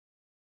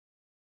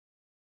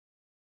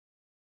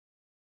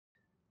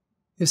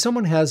If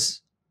someone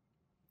has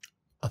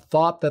a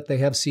thought that they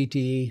have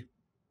CTE,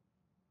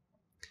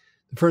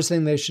 the first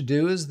thing they should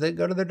do is they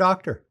go to their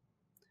doctor.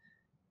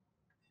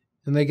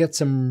 And they get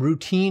some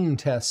routine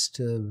tests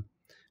to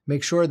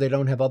make sure they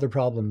don't have other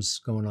problems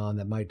going on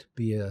that might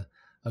be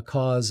a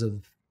cause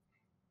of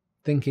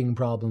thinking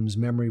problems,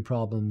 memory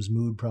problems,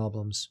 mood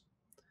problems.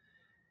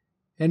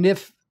 And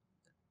if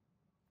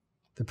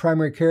the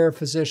primary care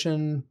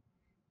physician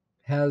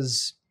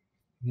has,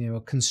 a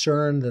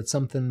concern that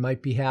something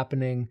might be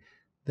happening,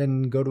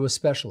 then go to a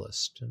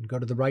specialist and go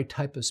to the right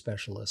type of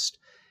specialist.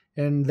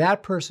 And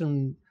that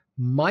person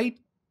might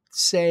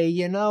say,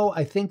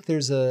 I think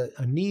there's a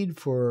need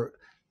for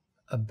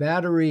a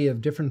battery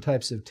of different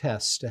types of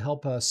tests to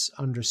help us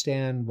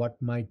understand what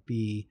might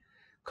be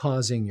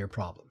causing your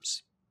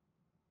problems.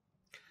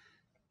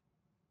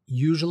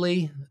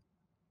 Usually,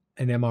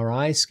 an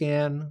MRI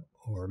scan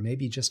or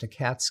maybe just a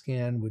CAT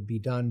scan would be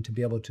done to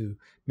be able to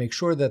make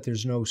sure that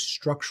there's no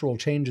structural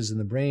changes in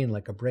the brain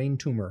like a brain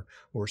tumor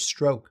or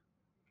stroke.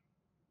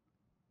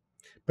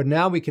 But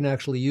now we can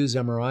actually use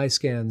MRI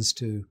scans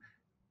to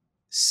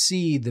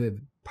see the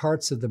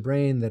parts of the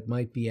brain that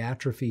might be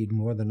atrophied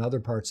more than other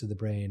parts of the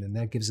brain, and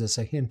that gives us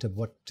a hint of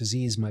what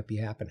disease might be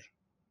happening.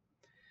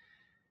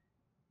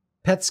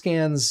 PET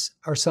scans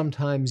are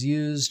sometimes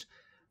used,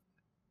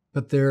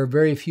 but there are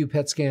very few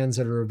PET scans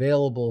that are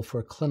available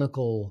for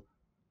clinical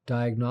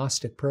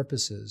diagnostic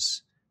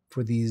purposes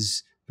for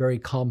these very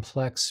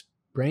complex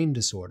brain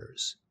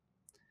disorders.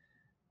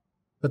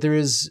 But there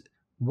is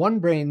one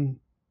brain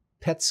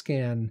PET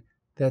scan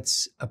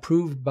that's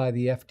approved by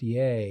the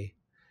FDA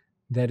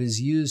that is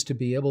used to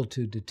be able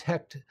to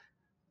detect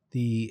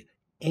the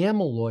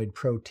amyloid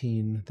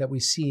protein that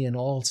we see in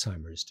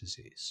Alzheimer's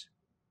disease.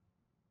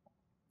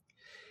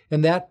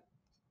 And that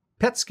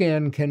PET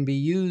scan can be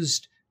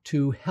used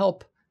to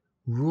help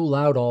rule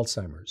out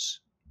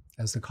Alzheimer's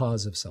as the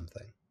cause of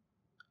something.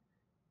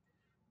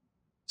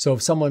 So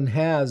if someone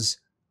has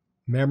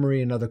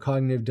memory and other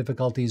cognitive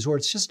difficulties, or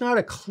it's just not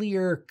a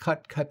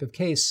clear-cut type of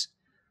case,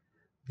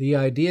 the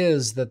idea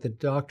is that the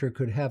doctor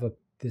could have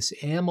this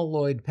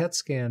amyloid PET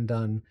scan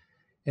done,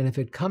 and if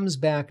it comes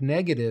back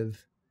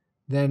negative,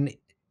 then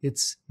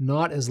it's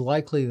not as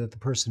likely that the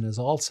person has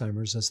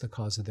Alzheimer's as the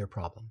cause of their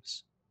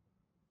problems.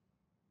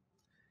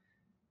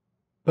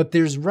 But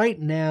there's right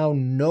now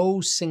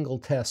no single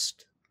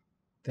test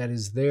that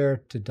is there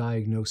to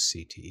diagnose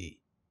CTE.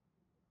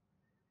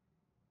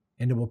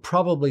 And it will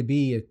probably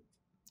be a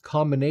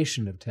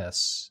combination of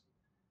tests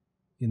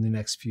in the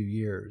next few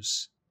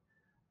years.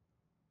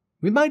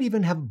 We might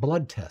even have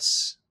blood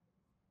tests.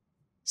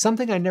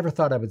 Something I never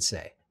thought I would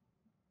say.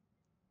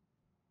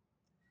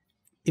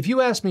 If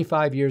you asked me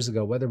 5 years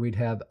ago whether we'd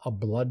have a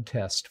blood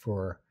test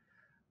for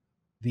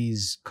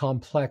these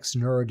complex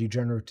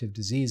neurodegenerative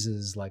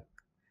diseases like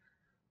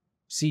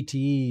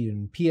CTE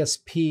and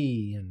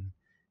PSP and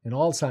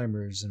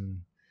Alzheimer's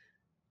and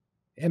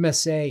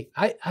MSA,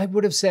 I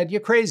would have said, you're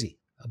crazy.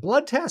 A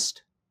blood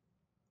test?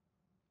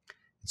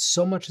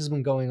 So much has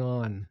been going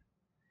on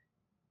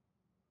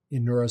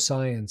in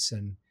neuroscience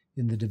and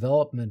in the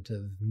development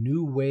of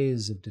new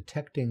ways of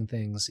detecting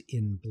things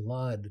in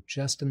blood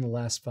just in the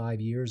last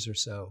 5 years or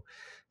so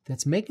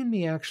that's making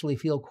me actually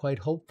feel quite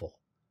hopeful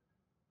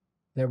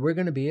that we're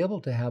going to be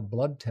able to have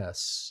blood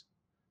tests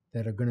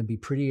that are going to be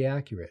pretty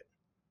accurate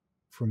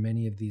for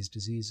many of these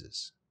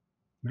diseases.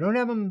 We don't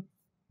have them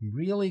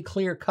really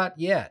clear-cut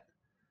yet,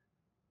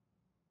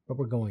 but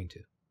we're going to.